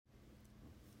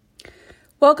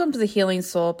Welcome to the Healing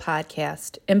Soul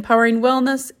Podcast, Empowering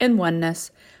Wellness and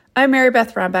Oneness. I'm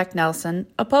Marybeth Rombach Nelson,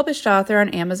 a published author on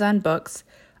Amazon Books,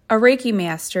 a Reiki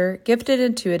master, gifted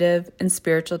intuitive, and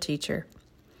spiritual teacher.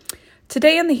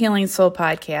 Today on the Healing Soul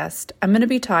Podcast, I'm going to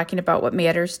be talking about what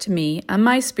matters to me on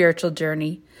my spiritual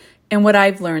journey and what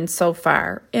I've learned so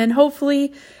far. And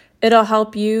hopefully it'll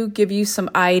help you, give you some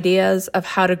ideas of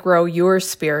how to grow your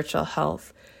spiritual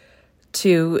health,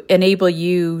 to enable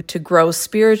you to grow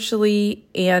spiritually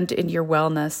and in your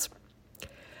wellness.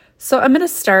 So I'm going to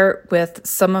start with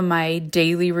some of my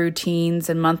daily routines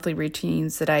and monthly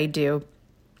routines that I do.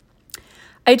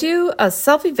 I do a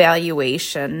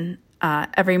self-evaluation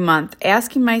every month,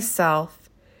 asking myself,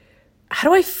 how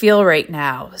do I feel right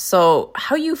now? So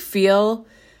how you feel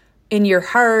in your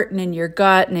heart and in your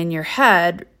gut and in your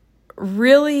head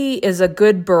really is a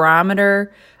good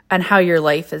barometer on how your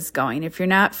life is going. If you're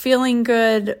not feeling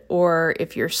good or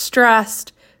if you're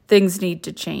stressed, things need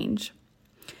to change.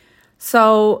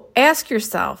 So ask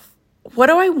yourself, what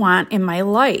do I want in my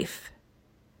life?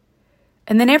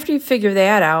 And then after you figure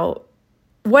that out,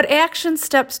 what action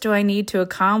steps do I need to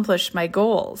accomplish my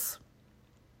goals?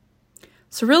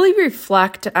 So really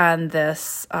reflect on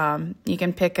this. You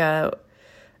can pick a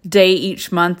day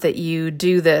each month that you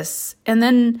do this, and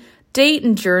then date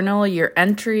and journal your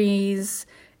entries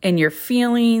and your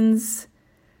feelings.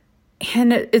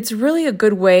 And it's really a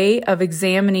good way of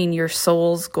examining your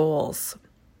soul's goals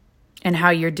and how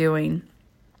you're doing.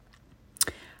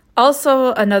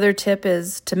 Also, another tip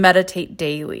is to meditate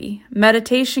daily.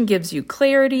 Meditation gives you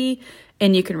clarity,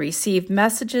 and you can receive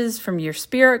messages from your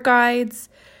spirit guides,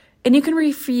 and you can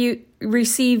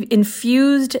receive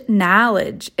infused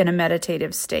knowledge in a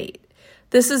meditative state.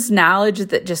 This is knowledge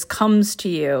that just comes to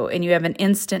you, and you have an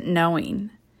instant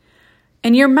knowing.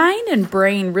 And your mind and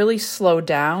brain really slow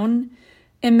down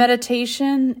in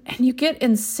meditation, and you get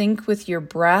in sync with your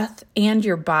breath and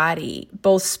your body,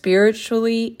 both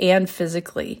spiritually and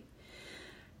physically.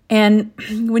 And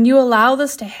when you allow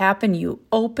this to happen, you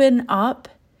open up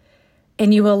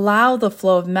and you allow the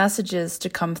flow of messages to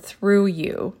come through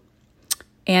you.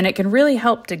 And it can really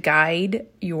help to guide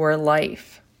your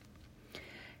life.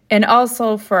 And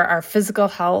also for our physical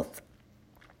health,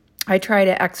 I try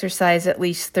to exercise at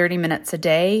least 30 minutes a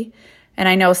day. And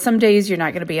I know some days you're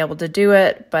not going to be able to do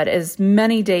it, but as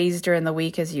many days during the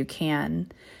week as you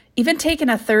can. Even taking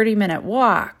a 30-minute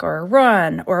walk or a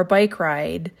run or a bike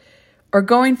ride or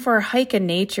going for a hike in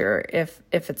nature if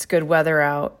it's good weather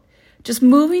out. Just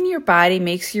moving your body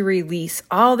makes you release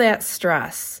all that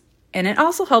stress. And it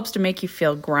also helps to make you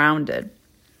feel grounded.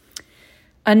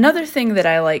 Another thing that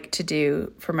I like to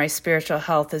do for my spiritual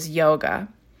health is yoga.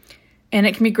 And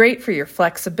it can be great for your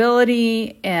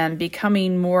flexibility and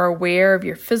becoming more aware of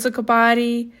your physical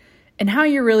body and how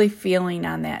you're really feeling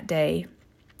on that day.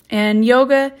 And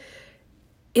yoga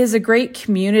is a great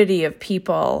community of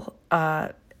people,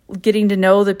 getting to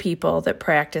know the people that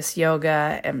practice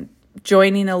yoga and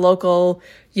joining a local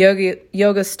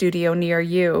yoga studio near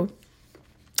you.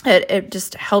 It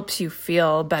just helps you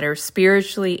feel better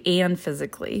spiritually and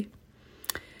physically.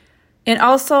 And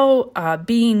also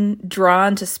being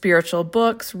drawn to spiritual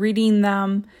books, reading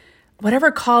them,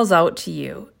 whatever calls out to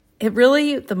you. It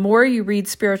really, the more you read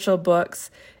spiritual books,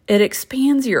 it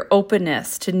expands your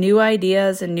openness to new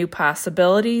ideas and new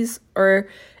possibilities, or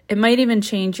it might even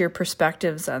change your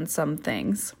perspectives on some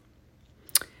things.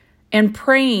 And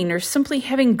praying or simply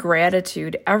having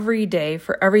gratitude every day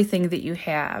for everything that you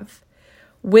have.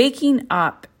 Waking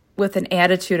up with an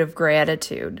attitude of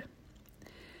gratitude.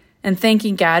 And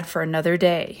thanking God for another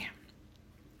day.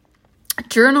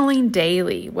 Journaling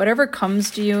daily, whatever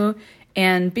comes to you,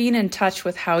 and being in touch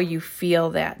with how you feel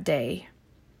that day.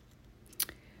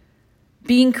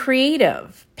 Being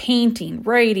creative, painting,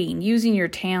 writing, using your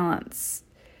talents,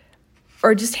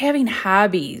 or just having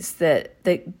hobbies that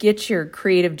get your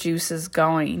creative juices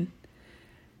going.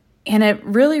 And it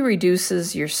really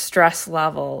reduces your stress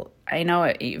level. I know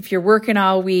if you're working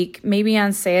all week, maybe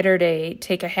on Saturday,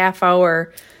 take a half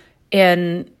hour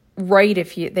and write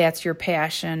if that's your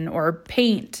passion, or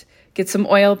paint. Get some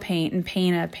oil paint and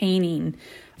paint a painting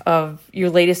of your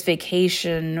latest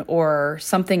vacation or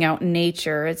something out in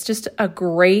nature. It's just a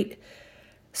great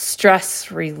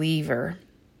stress reliever.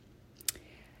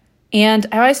 And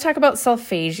I always talk about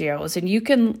solfeggios,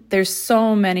 and there's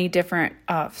so many different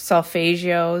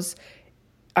solfeggios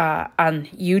on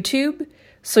YouTube,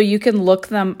 so you can look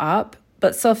them up.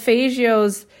 But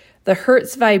solfeggios, the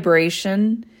Hertz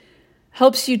vibration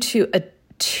helps you to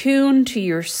attune to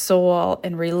your soul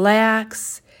and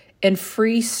relax and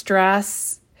free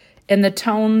stress. And the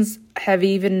tones have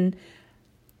even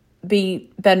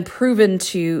been proven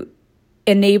to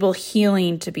enable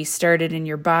healing to be started in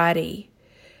your body.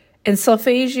 And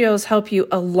solfeggios help you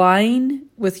align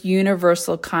with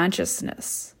universal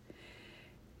consciousness.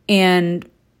 And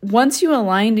once you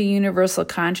align to universal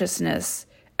consciousness,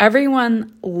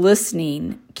 everyone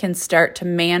listening can start to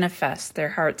manifest their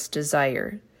heart's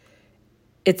desire.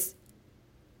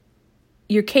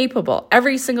 You're capable.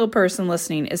 Every single person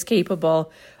listening is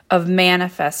capable of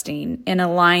manifesting and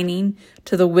aligning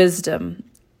to the wisdom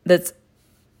that's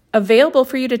available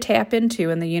for you to tap into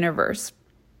in the universe.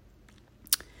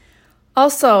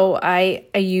 Also, I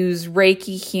use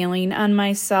Reiki healing on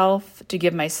myself to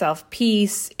give myself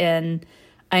peace, and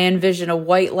I envision a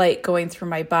white light going through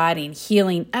my body and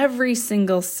healing every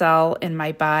single cell in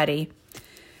my body.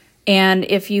 And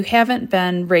if you haven't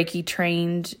been Reiki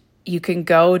trained, you can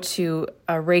go to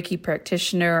a Reiki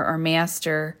practitioner or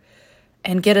master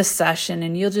and get a session,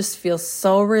 and you'll just feel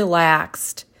so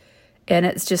relaxed, and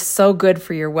it's just so good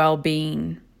for your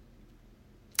well-being.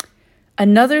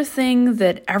 Another thing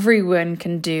that everyone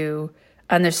can do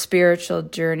on their spiritual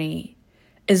journey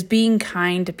is being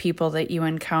kind to people that you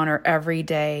encounter every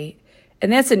day.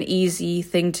 And that's an easy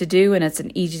thing to do, and it's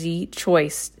an easy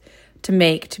choice to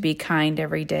make, to be kind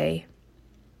every day.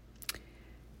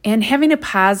 And having a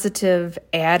positive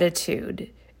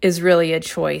attitude is really a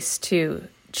choice too.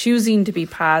 Choosing to be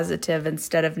positive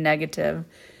instead of negative.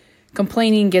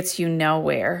 Complaining gets you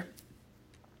nowhere.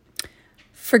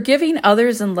 Forgiving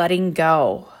others and letting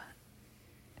go.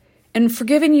 And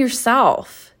forgiving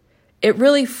yourself. It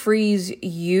really frees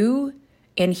you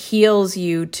and heals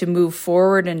you to move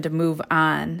forward and to move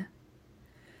on.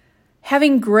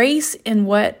 Having grace in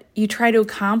what you try to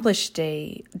accomplish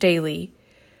daily.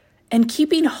 And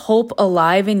keeping hope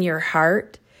alive in your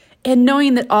heart. And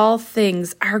knowing that all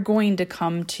things are going to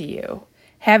come to you.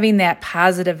 Having that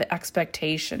positive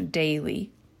expectation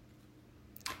daily.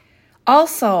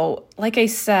 Also, like I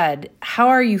said, how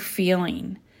are you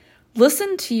feeling?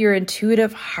 Listen to your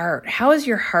intuitive heart. How is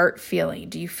your heart feeling?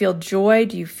 Do you feel joy?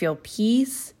 Do you feel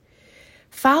peace?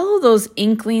 Follow those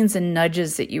inklings and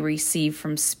nudges that you receive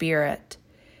from Spirit.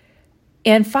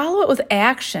 And follow it with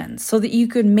action so that you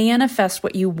could manifest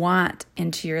what you want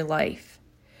into your life.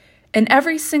 And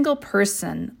every single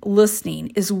person listening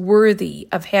is worthy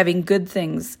of having good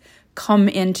things come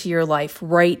into your life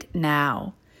right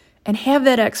now. And have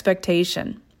that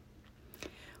expectation.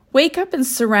 Wake up and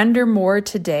surrender more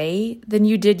today than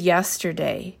you did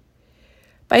yesterday.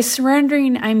 By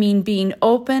surrendering, I mean being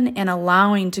open and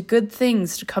allowing to good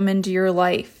things to come into your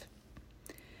life.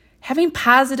 Having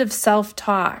positive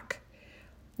self-talk.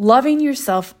 Loving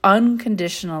yourself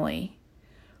unconditionally.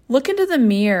 Look into the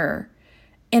mirror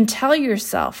and tell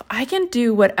yourself, I can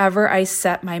do whatever I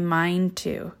set my mind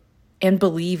to, and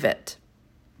believe it.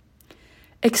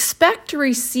 Expect to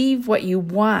receive what you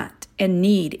want and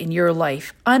need in your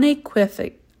life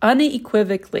unequivocally.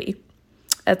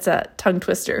 That's a tongue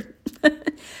twister.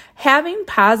 Having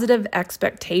positive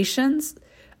expectations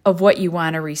of what you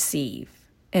want to receive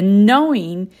and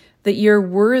knowing that you're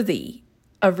worthy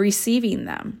of receiving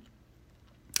them.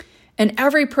 And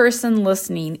every person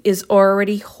listening is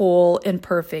already whole and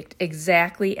perfect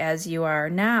exactly as you are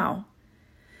now.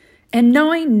 And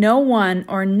knowing no one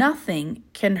or nothing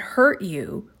can hurt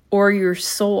you or your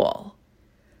soul,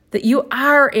 that you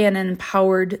are an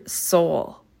empowered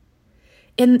soul.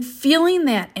 And feeling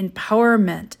that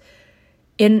empowerment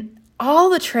in all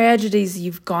the tragedies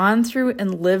you've gone through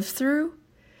and lived through,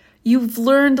 you've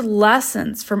learned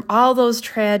lessons from all those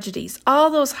tragedies,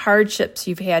 all those hardships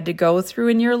you've had to go through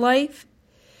in your life,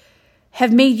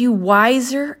 have made you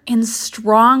wiser and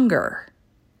stronger.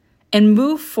 And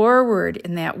move forward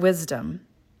in that wisdom.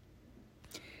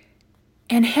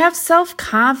 And have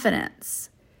self-confidence.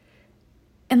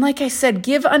 And like I said,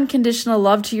 give unconditional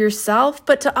love to yourself,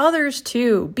 but to others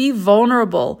too. Be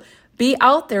vulnerable. Be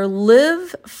out there.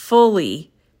 Live fully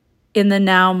in the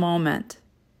now moment.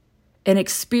 And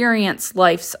experience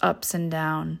life's ups and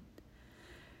downs.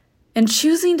 And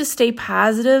choosing to stay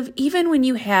positive even when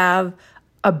you have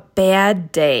a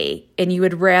bad day and you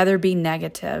would rather be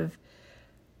negative.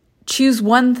 Choose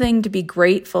one thing to be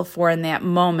grateful for in that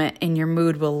moment and your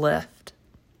mood will lift.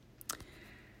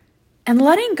 And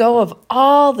letting go of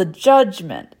all the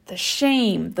judgment, the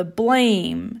shame, the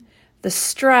blame, the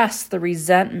stress, the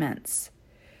resentments.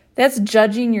 That's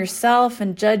judging yourself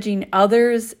and judging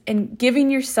others and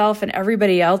giving yourself and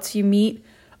everybody else you meet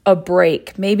a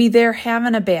break. Maybe they're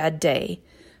having a bad day.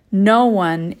 No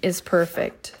one is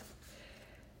perfect.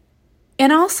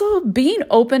 And also being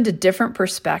open to different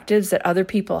perspectives that other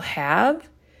people have.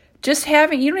 You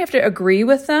don't have to agree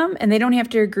with them and they don't have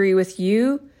to agree with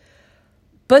you,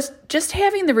 but just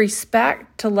having the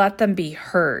respect to let them be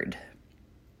heard.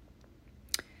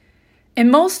 And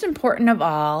most important of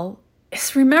all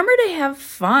is remember to have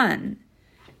fun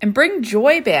and bring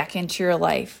joy back into your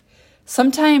life.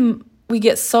 Sometimes we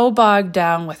get so bogged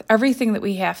down with everything that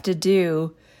we have to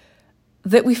do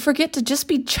that we forget to just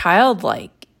be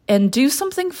childlike and do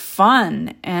something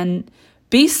fun and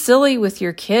be silly with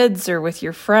your kids or with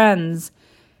your friends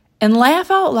and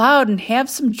laugh out loud and have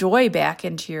some joy back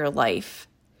into your life.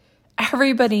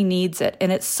 Everybody needs it,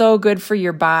 and it's so good for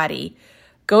your body.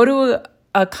 Go to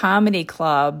a comedy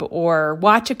club or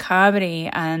watch a comedy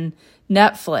on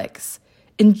Netflix.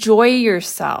 Enjoy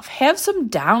yourself. Have some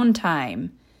downtime.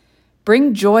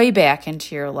 Bring joy back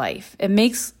into your life. It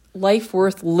makes life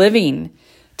worth living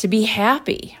to be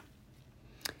happy.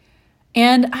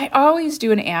 And I always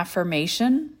do an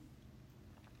affirmation.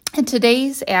 And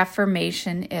today's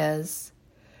affirmation is,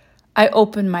 I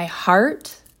open my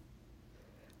heart,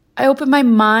 I open my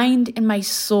mind and my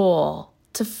soul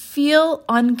to feel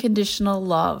unconditional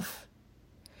love.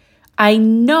 I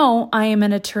know I am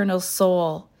an eternal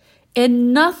soul,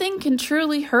 and nothing can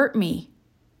truly hurt me.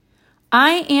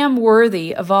 I am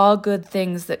worthy of all good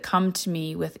things that come to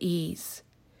me with ease.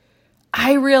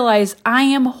 I realize I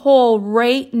am whole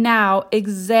right now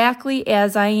exactly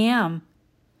as I am.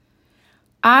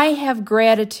 I have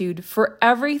gratitude for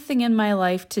everything in my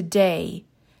life today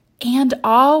and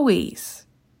always.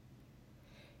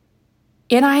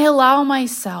 And I allow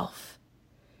myself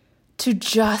to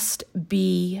just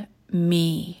be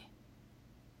me.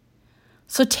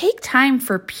 So take time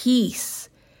for peace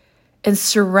and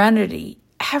serenity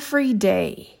every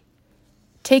day.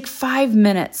 Take 5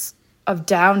 minutes of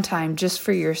downtime just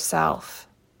for yourself.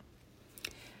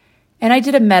 And I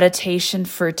did a meditation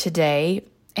for today,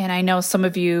 and I know some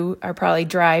of you are probably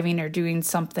driving or doing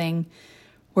something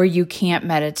where you can't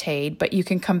meditate, but you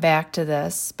can come back to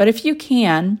this. But if you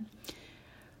can,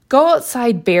 go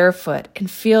outside barefoot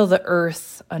and feel the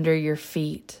earth under your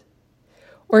feet.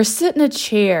 Or sit in a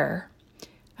chair.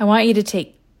 I want you to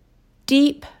take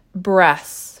deep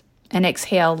breaths and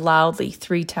exhale loudly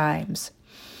 3 times.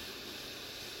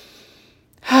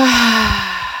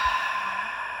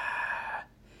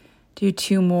 Do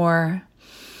 2 more.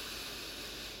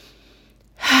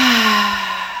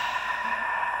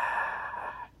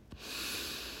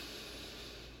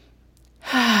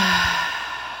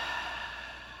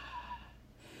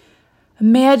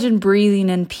 Imagine breathing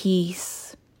in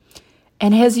peace.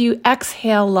 And as you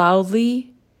exhale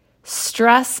loudly,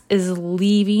 stress is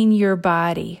leaving your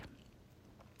body.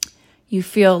 You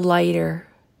feel lighter.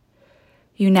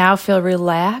 You now feel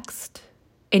relaxed,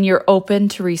 and you're open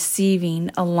to receiving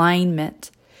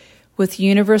alignment with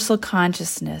universal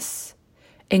consciousness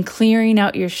and clearing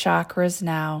out your chakras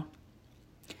now.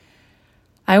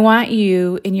 I want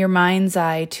you in your mind's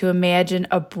eye to imagine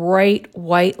a bright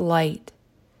white light.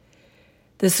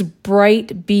 This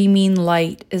bright beaming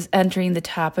light is entering the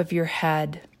top of your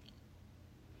head,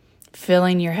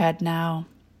 filling your head now,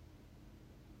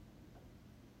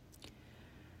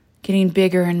 getting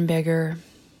bigger and bigger.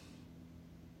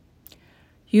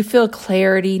 You feel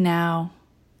clarity now.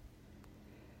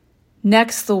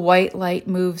 Next, the white light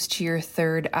moves to your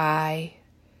third eye,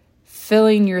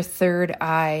 filling your third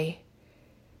eye.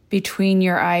 Between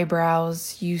your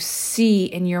eyebrows, you see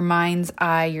in your mind's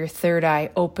eye your third eye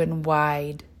open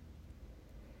wide.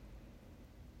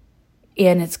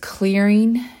 And it's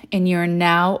clearing, and you're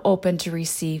now open to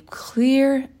receive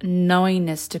clear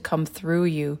knowingness to come through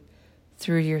you,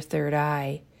 through your third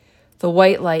eye. The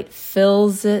white light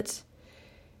fills it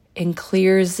and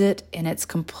clears it, and it's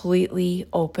completely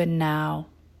open now.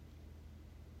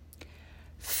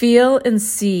 Feel and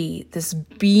see this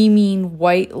beaming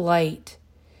white light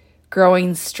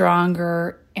growing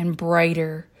stronger and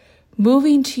brighter,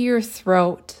 moving to your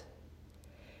throat,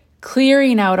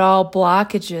 clearing out all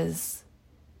blockages,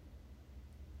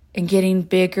 and getting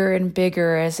bigger and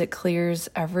bigger as it clears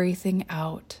everything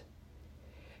out.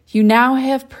 You now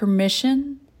have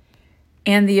permission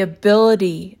and the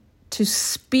ability to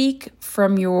speak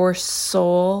from your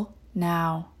soul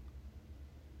now.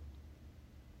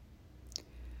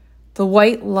 The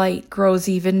white light grows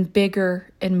even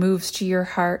bigger and moves to your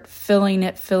heart, filling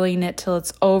it till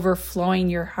it's overflowing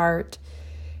your heart.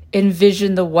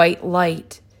 Envision the white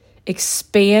light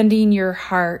expanding your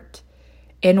heart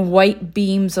and white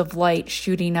beams of light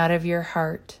shooting out of your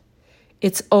heart.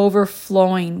 It's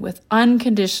overflowing with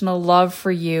unconditional love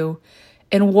for you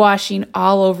and washing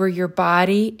all over your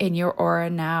body and your aura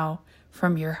now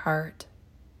from your heart.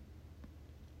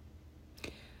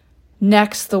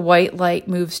 Next, the white light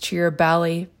moves to your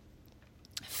belly,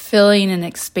 filling and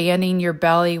expanding your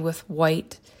belly with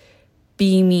white,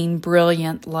 beaming,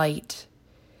 brilliant light.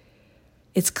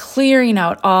 It's clearing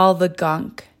out all the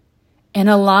gunk and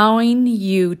allowing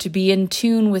you to be in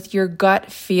tune with your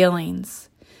gut feelings.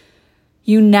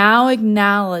 You now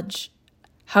acknowledge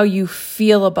how you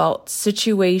feel about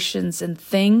situations and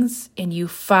things, and you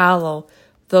follow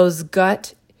those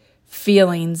gut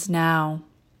feelings now.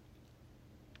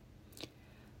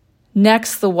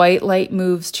 Next, the white light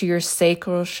moves to your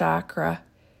sacral chakra,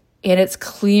 and it's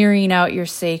clearing out your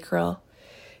sacral.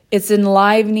 It's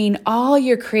enlivening all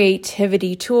your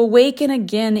creativity to awaken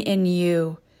again in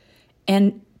you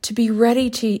and to be ready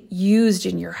to use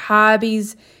in your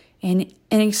hobbies and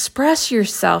express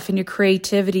yourself and your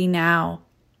creativity now.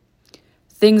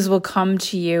 Things will come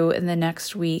to you in the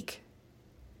next week.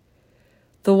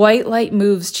 The white light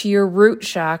moves to your root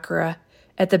chakra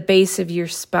at the base of your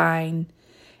spine,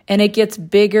 and it gets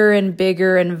bigger and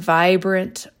bigger and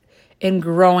vibrant and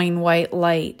growing white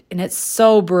light, and it's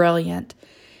so brilliant.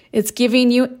 It's giving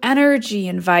you energy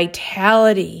and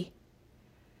vitality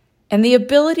and the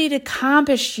ability to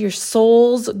accomplish your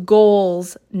soul's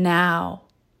goals now.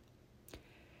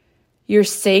 Your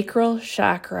sacral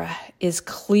chakra is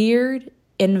cleared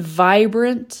and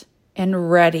vibrant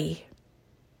and ready.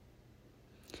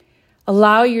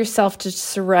 Allow yourself to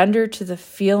surrender to the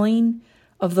feeling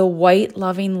of the white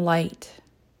loving light.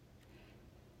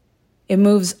 It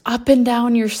moves up and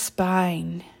down your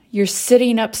spine. You're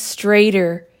sitting up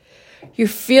straighter. You're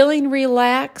feeling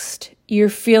relaxed. You're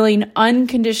feeling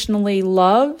unconditionally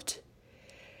loved.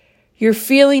 You're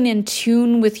feeling in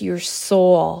tune with your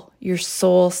soul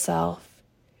self.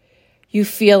 You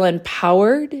feel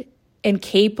empowered and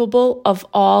capable of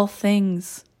all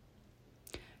things.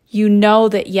 You know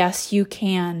that yes, you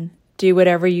can do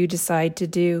whatever you decide to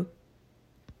do.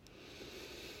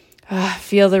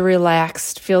 Feel the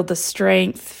relaxed, feel the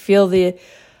strength,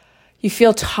 you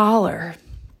feel taller.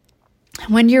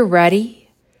 When you're ready,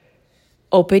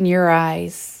 open your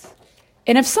eyes.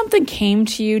 And if something came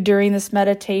to you during this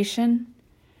meditation,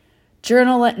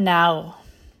 journal it now.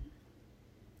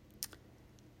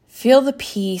 Feel the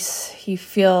peace. You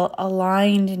feel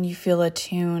aligned and you feel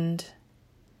attuned.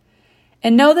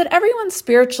 And know that everyone's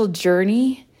spiritual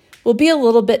journey will be a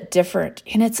little bit different,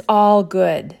 and it's all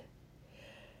good.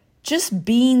 Just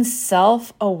being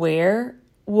self-aware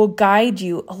will guide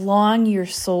you along your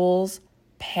soul's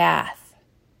path.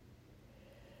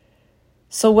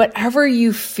 So whatever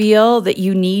you feel that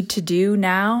you need to do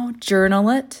now, journal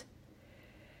it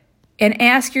and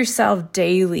ask yourself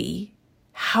daily,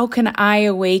 how can I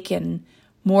awaken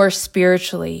more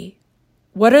spiritually?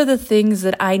 What are the things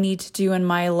that I need to do in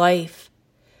my life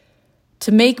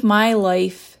to make my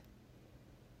life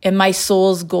and my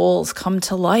soul's goals come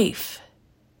to life?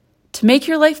 To make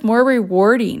your life more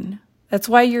rewarding. That's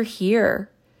why you're here.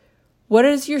 What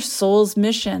is your soul's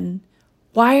mission?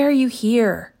 Why are you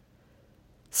here?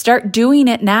 Start doing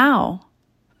it now.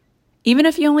 Even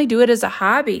if you only do it as a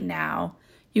hobby now,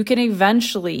 you can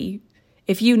eventually,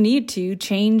 if you need to,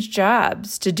 change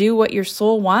jobs to do what your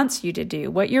soul wants you to do,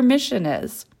 what your mission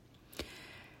is.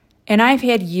 And I've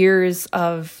had years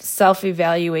of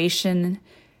self-evaluation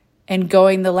and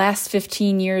the last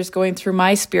 15 years going through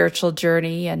my spiritual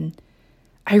journey. And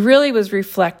I really was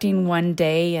reflecting one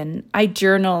day, and I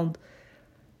journaled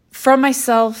from my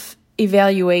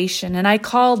self-evaluation, and I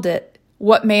called it,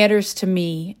 What Matters to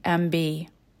Me, MB.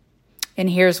 And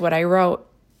here's what I wrote.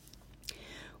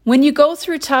 When you go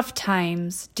through tough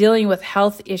times, dealing with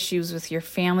health issues with your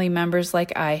family members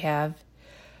like I have,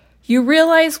 you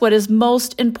realize what is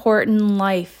most important in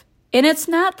life, and it's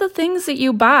not the things that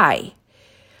you buy.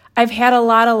 I've had a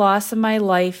lot of loss in my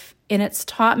life, and it's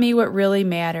taught me what really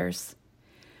matters.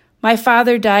 My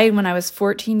father died when I was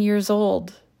 14 years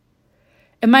old,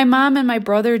 and my mom and my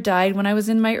brother died when I was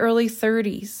in my early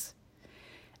 30s.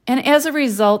 And as a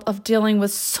result of dealing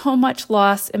with so much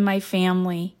loss in my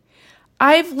family,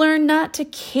 I've learned not to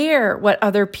care what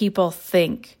other people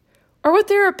think or what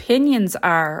their opinions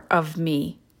are of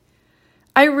me.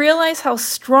 I realize how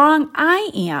strong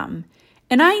I am,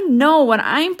 and I know what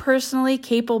I'm personally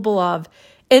capable of,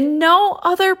 and no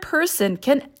other person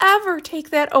can ever take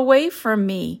that away from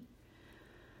me.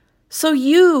 So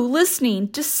you, listening,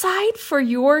 decide for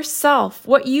yourself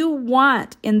what you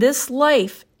want in this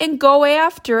life and go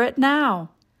after it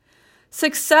now.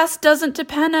 Success doesn't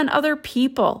depend on other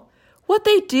people, what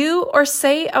they do or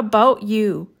say about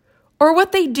you, or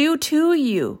what they do to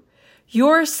you.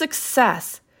 Your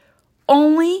success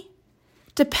only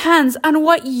depends on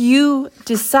what you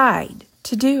decide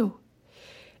to do.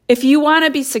 If you want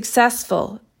to be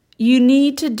successful, you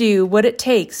need to do what it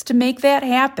takes to make that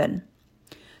happen.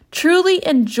 Truly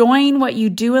enjoying what you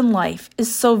do in life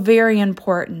is so very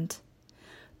important.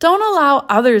 Don't allow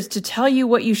others to tell you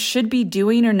what you should be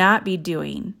doing or not be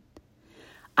doing.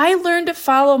 I learned to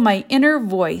follow my inner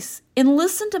voice and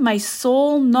listen to my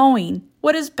soul knowing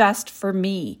what is best for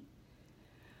me.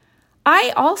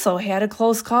 I also had a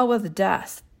close call with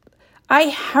death.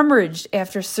 I hemorrhaged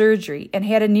after surgery and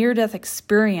had a near-death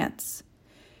experience.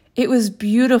 It was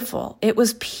beautiful. It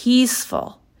was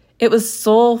peaceful. It was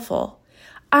soulful.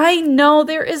 I know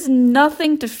there is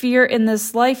nothing to fear in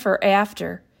this life or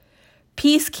after.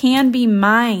 Peace can be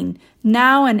mine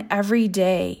now and every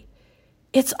day.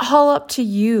 It's all up to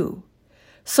you.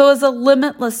 So as a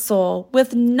limitless soul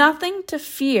with nothing to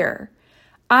fear,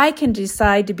 I can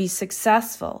decide to be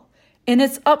successful, and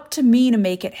it's up to me to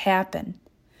make it happen.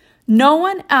 No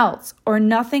one else or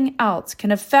nothing else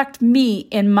can affect me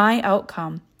in my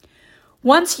outcome.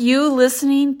 Once you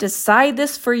listening decide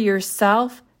this for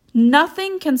yourself,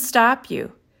 nothing can stop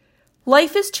you.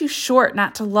 Life is too short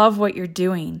not to love what you're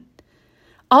doing.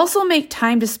 Also make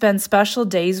time to spend special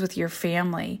days with your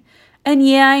family. And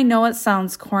yeah, I know it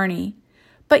sounds corny,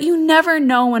 but you never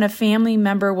know when a family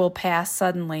member will pass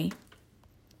suddenly.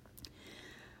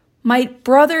 My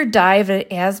brother died of an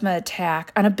asthma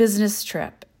attack on a business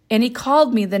trip, and he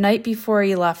called me the night before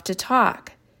he left to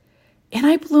talk. And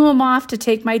I blew him off to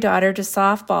take my daughter to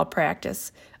softball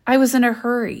practice. I was in a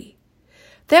hurry.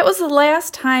 That was the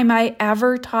last time I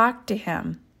ever talked to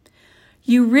him.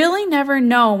 You really never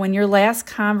know when your last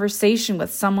conversation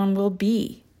with someone will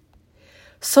be.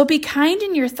 So be kind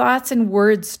in your thoughts and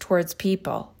words towards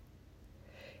people.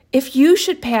 If you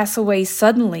should pass away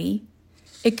suddenly,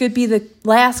 it could be the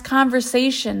last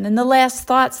conversation and the last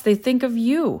thoughts they think of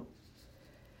you.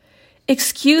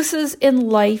 Excuses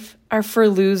in life are for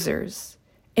losers,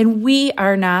 and we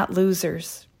are not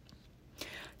losers.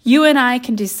 You and I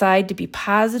can decide to be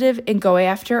positive and go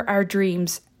after our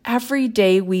dreams every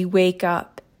day we wake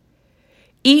up.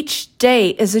 Each day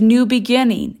is a new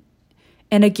beginning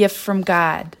and a gift from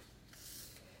God.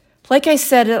 Like I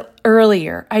said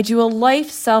earlier, I do a life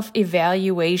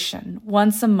self-evaluation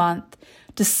once a month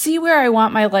to see where I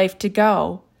want my life to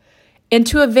go and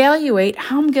to evaluate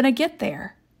how I'm going to get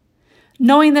there.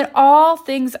 Knowing that all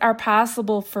things are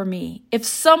possible for me. If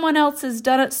someone else has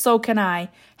done it, so can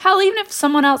I. Hell, even if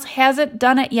someone else hasn't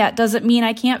done it yet, doesn't mean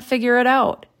I can't figure it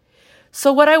out.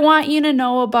 So what I want you to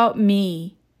know about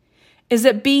me is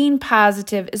that being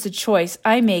positive is a choice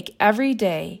I make every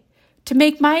day to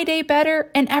make my day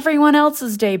better and everyone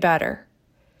else's day better.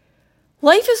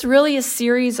 Life is really a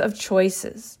series of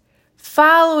choices.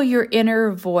 Follow your inner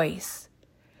voice,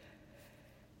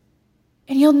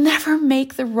 and you'll never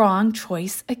make the wrong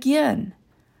choice again.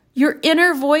 Your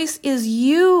inner voice is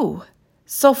you,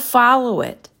 so follow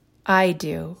it. I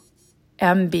do.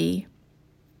 MB.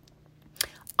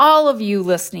 All of you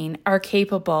listening are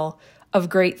capable of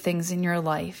great things in your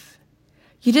life.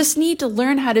 You just need to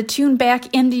learn how to tune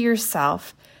back into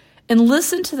yourself and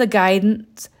listen to the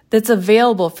guidance that's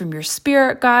available from your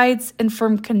spirit guides and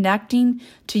from connecting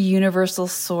to universal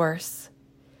source.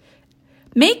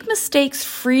 Make mistakes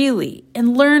freely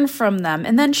and learn from them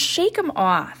and then shake them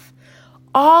off.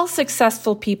 All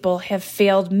successful people have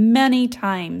failed many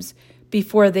times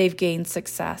before they've gained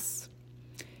success.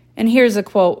 And here's a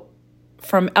quote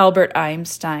from Albert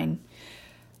Einstein.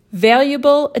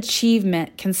 Valuable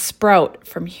achievement can sprout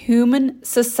from human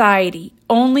society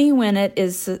only when it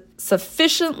is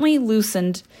sufficiently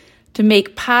loosened to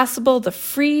make possible the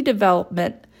free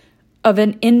development of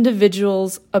an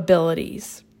individual's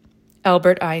abilities.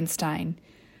 Albert Einstein.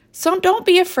 So don't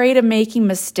be afraid of making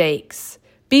mistakes.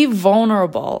 Be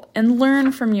vulnerable and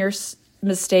learn from your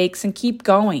mistakes and keep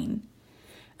going.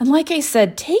 And like I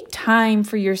said, take time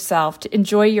for yourself to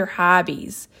enjoy your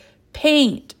hobbies.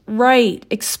 Paint, write,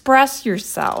 express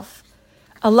yourself.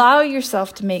 Allow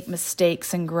yourself to make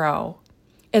mistakes and grow.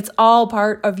 It's all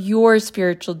part of your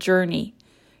spiritual journey,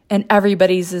 and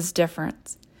everybody's is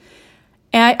different.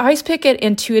 And I always pick an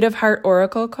intuitive heart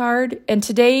oracle card, and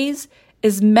today's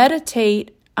is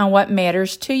meditate on what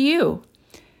matters to you.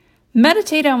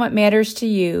 Meditate on what matters to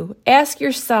you. Ask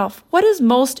yourself, what is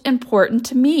most important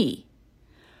to me?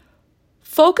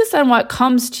 Focus on what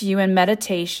comes to you in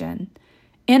meditation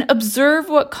and observe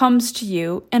what comes to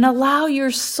you and allow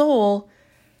your soul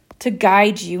to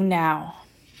guide you now.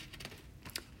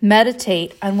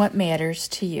 Meditate on what matters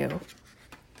to you.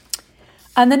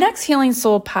 On the next Healing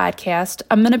Soul podcast,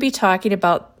 I'm going to be talking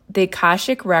about the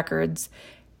Akashic Records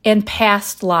and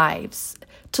past lives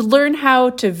to learn how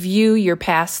to view your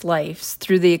past lives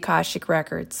through the Akashic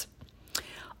Records.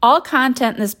 All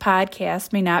content in this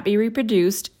podcast may not be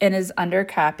reproduced and is under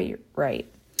copyright.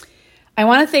 I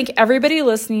want to thank everybody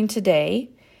listening today.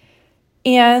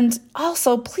 And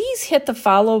also, please hit the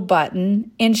follow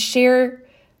button and share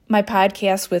my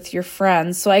podcast with your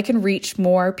friends so I can reach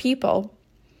more people.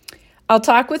 I'll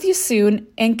talk with you soon,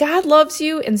 and God loves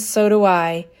you, and so do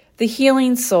I, the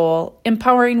healing soul,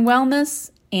 empowering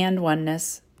wellness and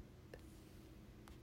oneness.